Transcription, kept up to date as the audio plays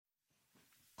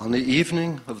On the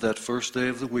evening of that first day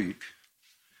of the week,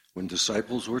 when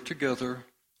disciples were together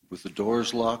with the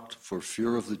doors locked for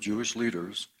fear of the Jewish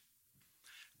leaders,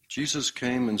 Jesus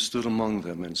came and stood among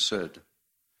them and said,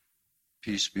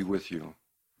 "Peace be with you."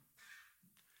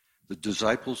 The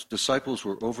disciples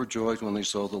were overjoyed when they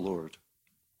saw the Lord.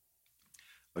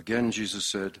 Again, Jesus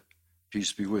said,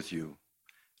 "Peace be with you.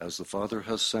 As the Father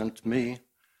has sent me,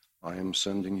 I am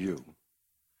sending you."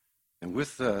 And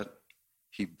with that,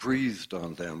 he breathed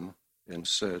on them and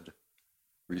said,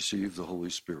 "Receive the Holy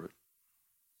Spirit."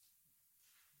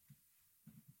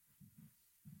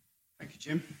 Thank you,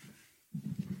 Jim.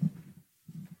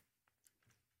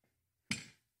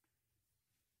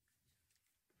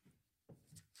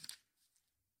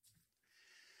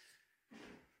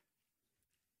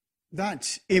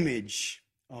 That image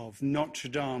of Notre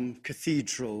Dame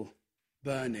Cathedral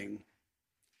burning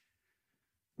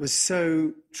was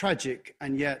so tragic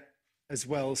and yet as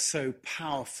well so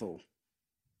powerful.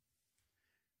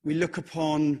 We look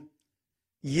upon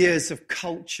years of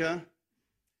culture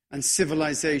and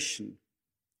civilization,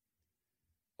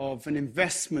 of an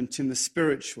investment in the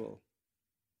spiritual,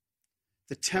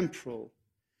 the temporal,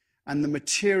 and the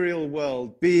material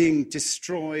world being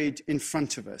destroyed in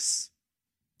front of us.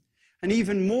 And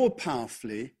even more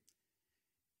powerfully,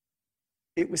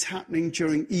 it was happening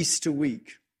during Easter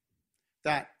week.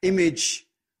 That image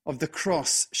of the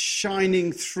cross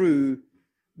shining through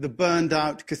the burned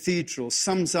out cathedral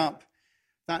sums up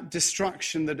that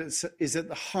destruction that is at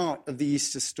the heart of the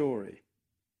Easter story.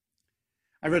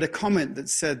 I read a comment that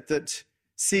said that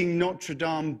seeing Notre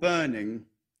Dame burning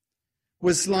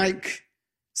was like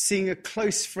seeing a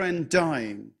close friend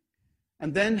dying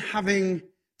and then having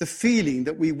the feeling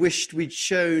that we wished we'd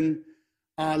shown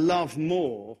our love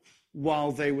more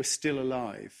while they were still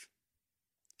alive.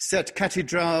 Cette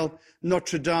cathédrale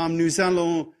Notre-Dame, nous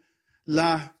allons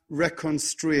la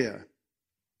reconstruire,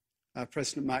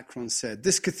 President Macron said.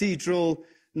 This cathedral,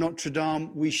 Notre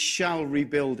Dame, we shall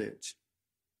rebuild it.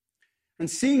 And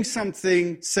seeing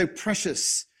something so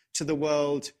precious to the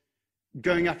world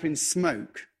going up in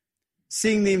smoke,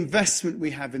 seeing the investment we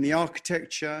have in the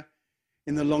architecture,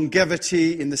 in the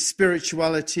longevity, in the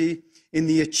spirituality, in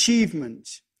the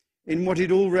achievement, in what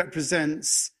it all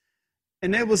represents,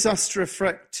 enables us to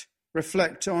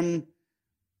reflect on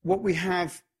what we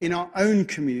have in our own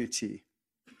community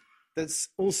that's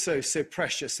also so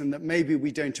precious and that maybe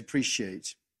we don't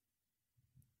appreciate.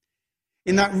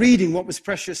 In that reading, what was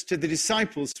precious to the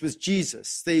disciples was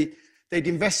Jesus. They'd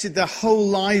invested their whole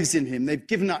lives in him. They'd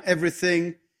given up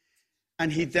everything,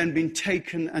 and he'd then been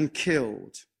taken and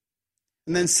killed.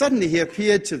 And then suddenly he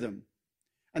appeared to them,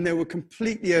 and they were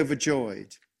completely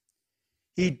overjoyed.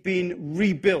 He'd been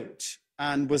rebuilt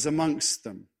and was amongst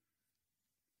them.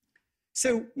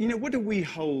 So, what do we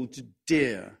hold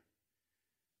dear?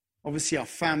 Obviously, our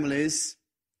families,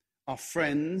 our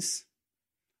friends,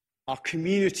 our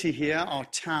community here, our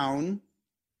town.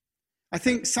 I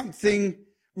think something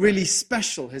really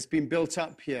special has been built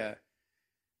up here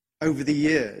over the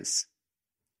years.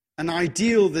 An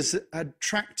ideal that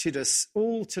attracted us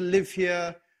all to live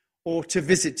here or to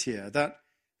visit here,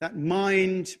 that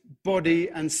mind, body,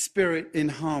 and spirit in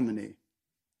harmony.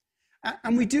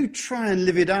 And we do try and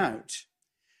live it out.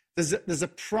 There's a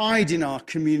pride in our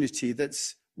community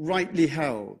that's rightly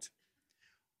held.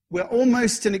 We're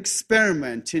almost an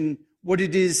experiment in what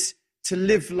it is to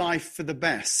live life for the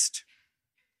best.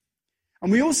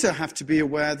 And we also have to be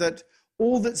aware that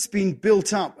all that's been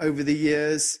built up over the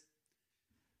years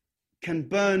can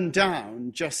burn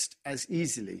down just as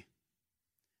easily.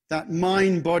 That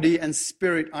mind, body, and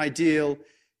spirit ideal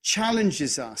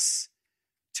challenges us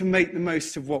to make the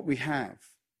most of what we have.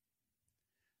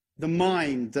 The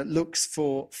mind that looks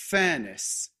for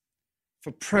fairness,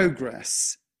 for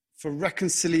progress, for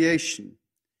reconciliation.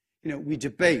 We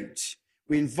debate,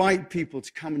 we invite people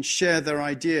to come and share their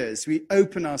ideas. We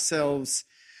open ourselves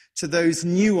to those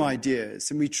new ideas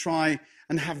and we try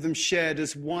and have them shared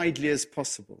as widely as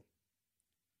possible.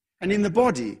 And in the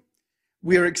body,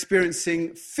 we are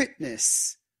experiencing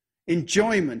fitness,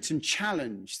 enjoyment and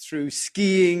challenge through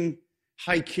skiing,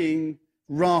 hiking,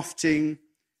 rafting,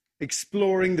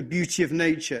 exploring the beauty of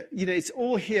nature. It's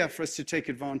all here for us to take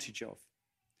advantage of.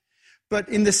 But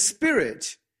in the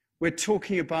spirit, we're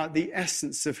talking about the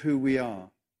essence of who we are,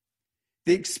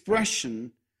 the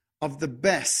expression of the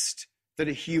best that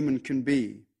a human can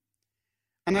be.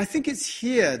 And I think it's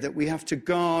here that we have to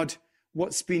guard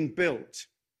what's been built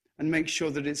and make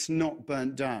sure that it's not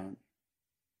burnt down.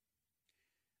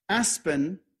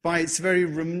 Aspen, by its very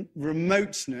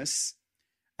remoteness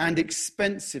and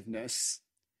expensiveness,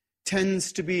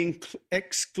 tends to be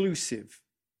exclusive.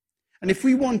 And if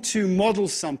we want to model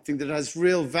something that has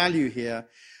real value here,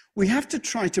 we have to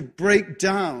try to break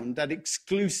down that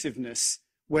exclusiveness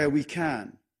where we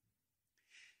can.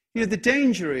 You know, the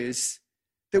danger is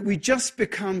that we just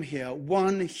become here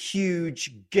one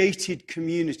huge gated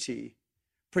community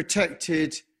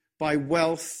protected by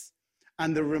wealth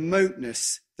and the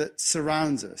remoteness that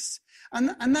surrounds us.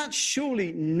 And that's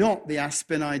surely not the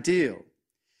Aspen ideal.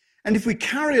 And if we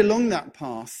carry along that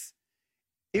path,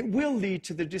 it will lead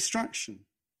to the destruction.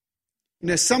 You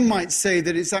know, some might say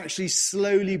that it's actually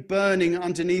slowly burning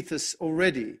underneath us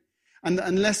already. And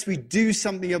unless we do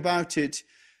something about it,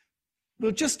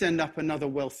 we'll just end up another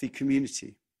wealthy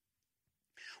community.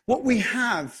 What we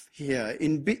have here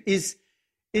is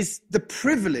the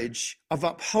privilege of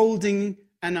upholding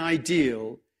an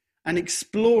ideal and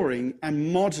exploring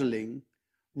and modeling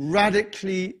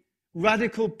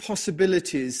radical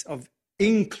possibilities of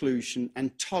inclusion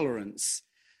and tolerance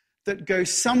that go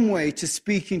some way to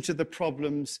speaking to the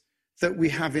problems that we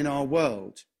have in our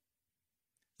world.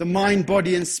 The mind,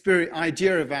 body, and spirit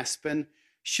idea of Aspen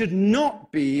should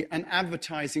not be an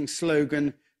advertising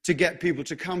slogan to get people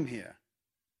to come here.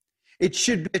 It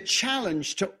should be a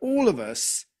challenge to all of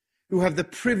us who have the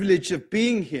privilege of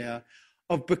being here,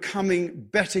 of becoming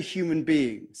better human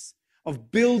beings,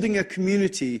 of building a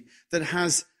community that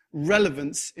has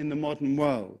relevance in the modern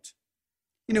world.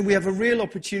 You know, we have a real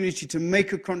opportunity to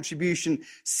make a contribution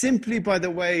simply by the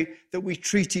way that we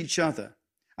treat each other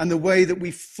and the way that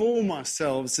we form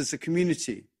ourselves as a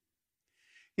community.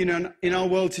 You know, in our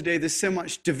world today, there's so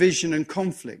much division and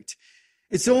conflict.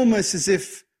 It's almost as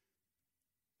if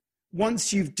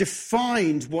once you've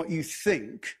defined what you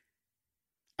think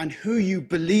and who you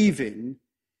believe in,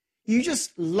 you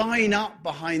just line up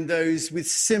behind those with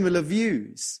similar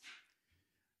views.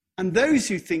 And those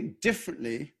who think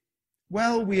differently,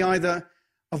 well, we either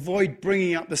avoid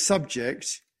bringing up the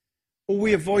subject or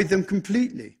we avoid them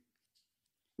completely.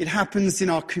 It happens in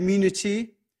our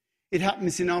community, it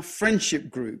happens in our friendship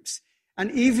groups,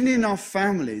 and even in our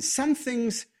families. Some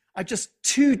things are just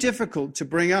too difficult to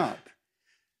bring up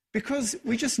because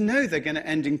we just know they're going to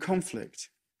end in conflict.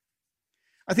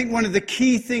 I think one of the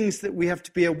key things that we have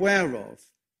to be aware of,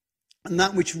 and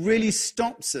that which really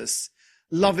stops us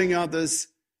loving others,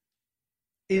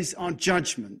 is our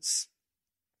judgments.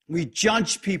 We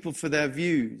judge people for their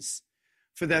views,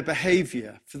 for their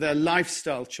behavior, for their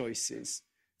lifestyle choices,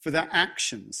 for their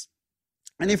actions.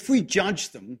 And if we judge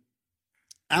them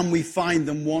and we find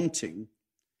them wanting,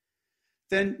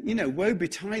 then, you know, woe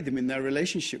betide them in their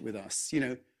relationship with us. You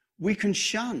know, we can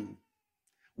shun,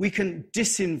 we can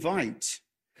disinvite,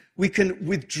 we can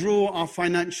withdraw our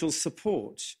financial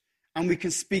support, and we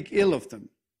can speak ill of them.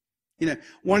 You know,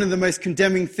 one of the most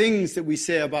condemning things that we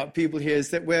say about people here is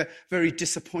that we're very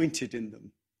disappointed in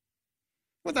them.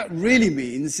 What that really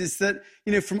means is that,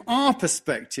 you know, from our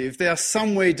perspective, they are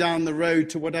some way down the road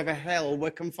to whatever hell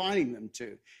we're confining them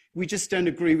to. We just don't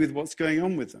agree with what's going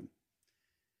on with them.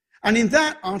 And in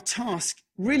that, our task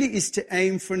really is to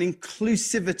aim for an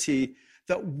inclusivity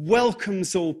that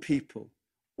welcomes all people,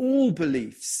 all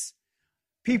beliefs,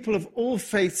 people of all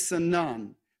faiths and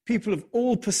none, people of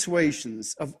all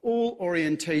persuasions, of all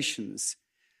orientations,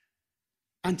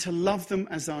 and to love them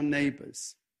as our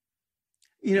neighbors.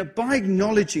 You know, by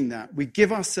acknowledging that, we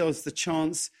give ourselves the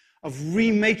chance of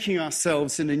remaking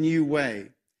ourselves in a new way,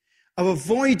 of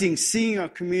avoiding seeing our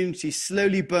community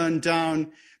slowly burn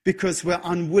down because we're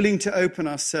unwilling to open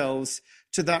ourselves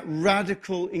to that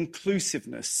radical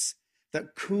inclusiveness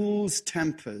that cools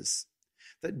tempers,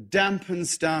 that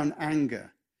dampens down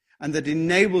anger, and that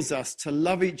enables us to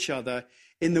love each other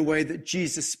in the way that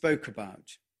Jesus spoke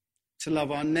about, to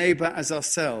love our neighbor as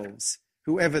ourselves,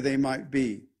 whoever they might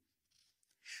be.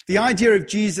 The idea of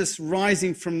Jesus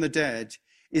rising from the dead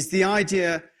is the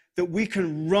idea that we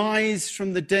can rise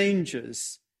from the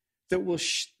dangers that will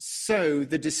sow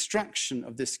the destruction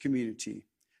of this community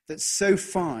that's so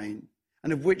fine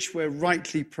and of which we're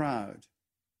rightly proud.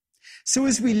 So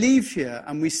as we leave here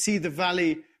and we see the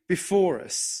valley before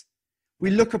us, we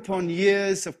look upon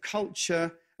years of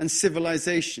culture and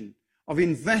civilization, of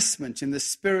investment in the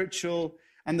spiritual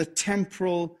and the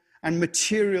temporal and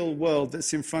material world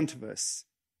that's in front of us.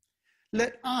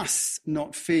 Let us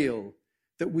not feel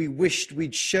that we wished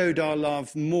we'd showed our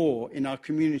love more in our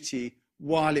community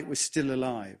while it was still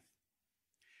alive.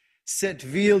 Cette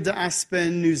ville de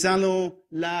Aspen, nous allons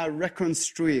la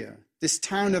reconstruire. This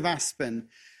town of Aspen,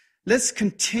 let's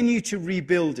continue to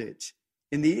rebuild it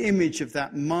in the image of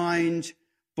that mind,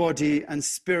 body, and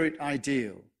spirit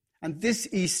ideal. And this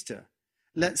Easter,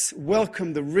 let's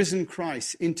welcome the risen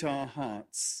Christ into our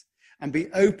hearts and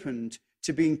be opened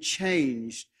to being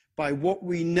changed by what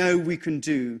we know we can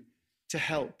do to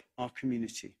help our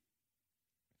community.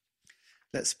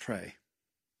 Let's pray.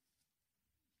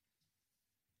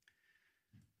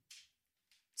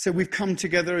 So we've come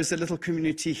together as a little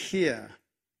community here.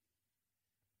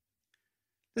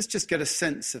 Let's just get a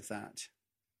sense of that.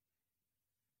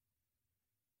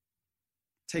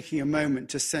 Taking a moment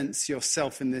to sense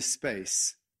yourself in this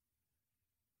space.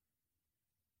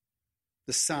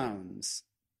 The sounds,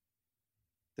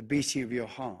 the beating of your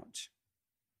heart,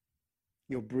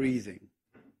 your breathing.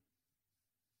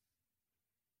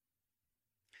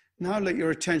 Now let your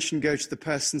attention go to the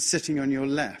person sitting on your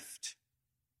left.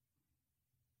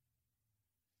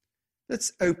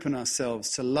 Let's open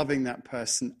ourselves to loving that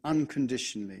person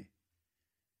unconditionally,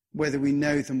 whether we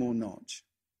know them or not.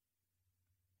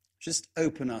 Just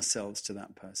open ourselves to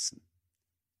that person.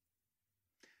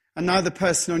 And now the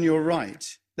person on your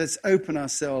right, let's open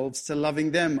ourselves to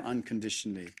loving them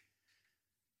unconditionally,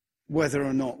 whether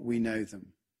or not we know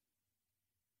them.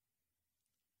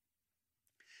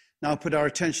 Now put our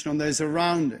attention on those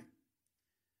around it.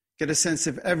 Get a sense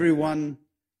of everyone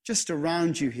just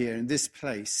around you here in this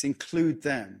place. Include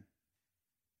them.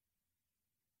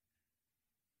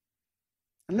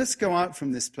 And let's go out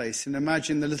from this place and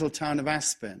imagine the little town of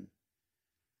Aspen.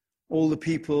 All the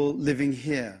people living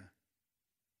here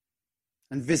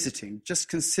and visiting. Just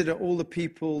consider all the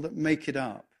people that make it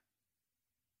up.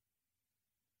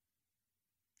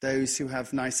 Those who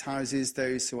have nice houses,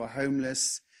 those who are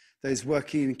homeless, those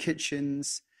working in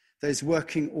kitchens, those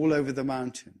working all over the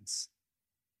mountains.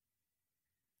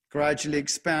 Gradually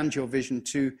expand your vision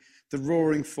to the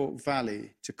Roaring Fork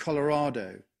Valley, to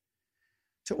Colorado,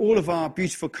 to all of our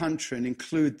beautiful country, and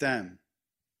include them.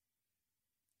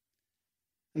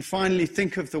 And finally,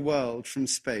 think of the world from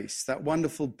space, that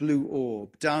wonderful blue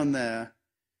orb down there.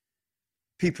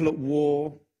 People at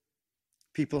war,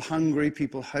 people hungry,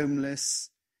 people homeless,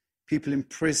 people in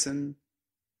prison,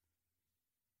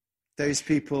 those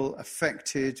people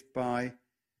affected by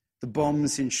the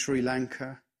bombs in Sri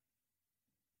Lanka,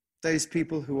 those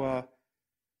people who are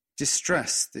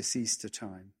distressed this Easter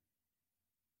time,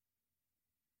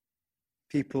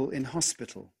 people in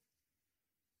hospital.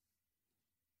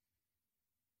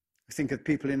 I think of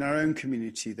people in our own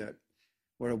community that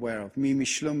we're aware of. Mimi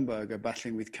Schlumberger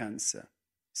battling with cancer,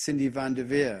 Cindy van der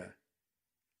Veer,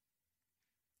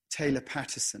 Taylor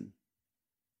Patterson,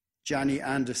 Gianni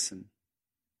Anderson,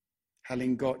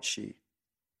 Helen Gotchi,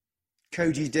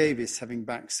 Cody Davis having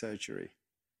back surgery.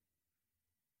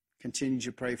 Continue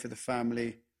to pray for the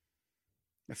family,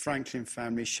 the Franklin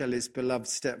family, Shelley's beloved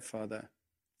stepfather,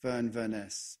 Vern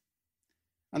Verness,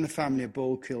 and the family of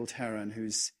Ball-killed Heron,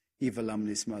 who's Eva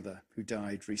Lumley's mother, who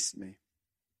died recently.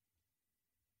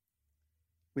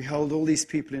 We hold all these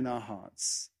people in our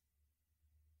hearts.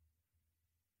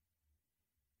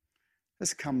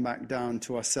 Let's come back down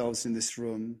to ourselves in this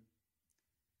room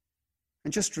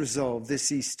and just resolve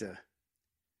this Easter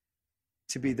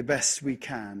to be the best we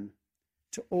can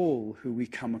to all who we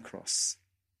come across.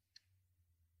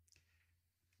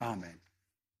 Amen.